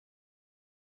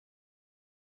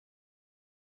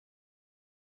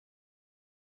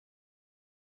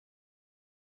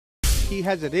he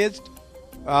has raised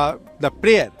the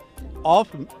prayer of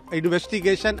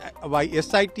investigation by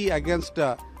SIT against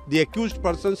the accused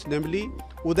persons, namely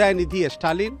Udhayanidhi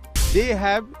Stalin. They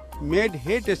have made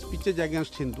hate speeches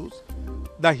against Hindus.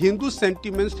 The Hindu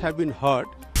sentiments have been heard.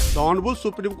 The Honorable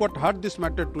Supreme Court heard this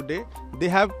matter today. They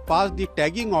have passed the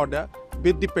tagging order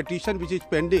with the petition which is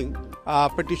pending.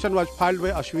 Petition was filed by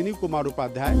Ashwini Kumar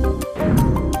Upadhyay.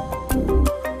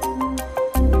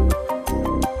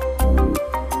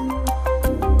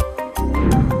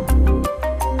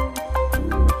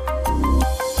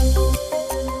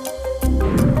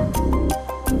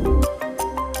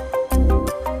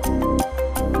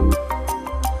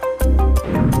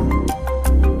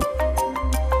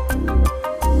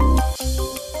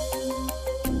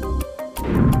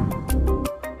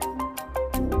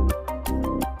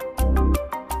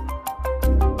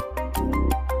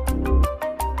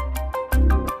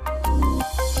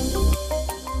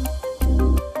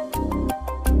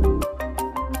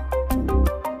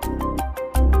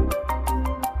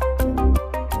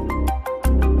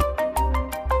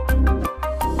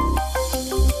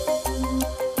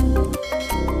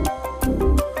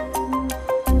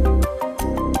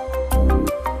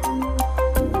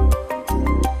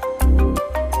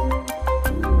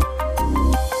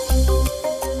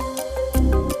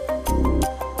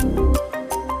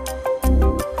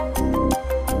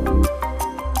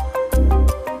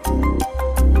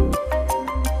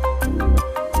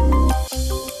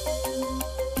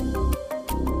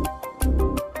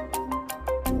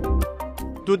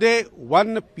 Today,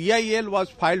 one PIL was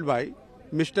filed by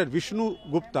Mr. Vishnu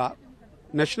Gupta,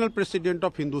 National President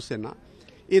of Hindu Sena.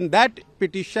 In that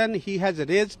petition, he has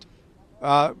raised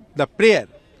the prayer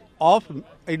of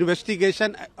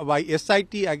investigation by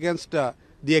SIT against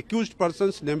the accused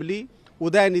persons, namely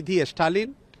Udhayanidhi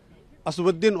Stalin,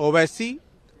 Aswaddin Owaisi,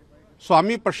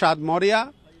 Swami Prasad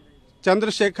Maurya,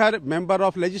 Chandrasekhar, member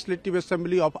of Legislative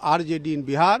Assembly of RJD in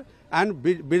Bihar, and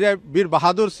Bir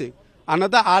Bahadur Singh,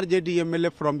 another RJD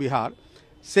MLA from Bihar,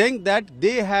 saying that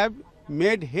they have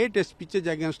made hate speeches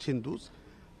against Hindus.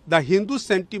 The Hindu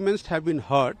sentiments have been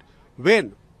heard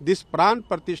when this Pran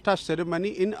Pratishtha ceremony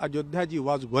in Ayodhya ji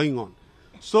was going on.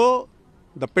 So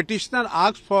the petitioner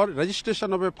asked for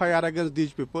registration of FIR against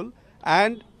these people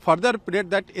and further prayed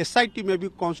that SIT may be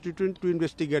constituted to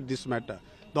investigate this matter.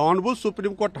 The Honorable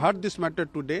Supreme Court heard this matter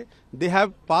today. They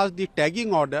have passed the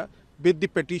tagging order with the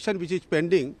petition which is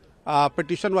pending.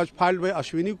 Petition was filed by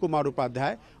Ashwini Kumar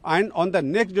Upadhyay, and on the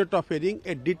next date of hearing,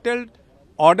 a detailed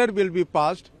order will be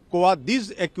passed for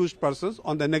these accused persons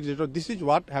on the next date. This is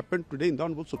what happened today in the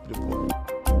Honorable Supreme Court.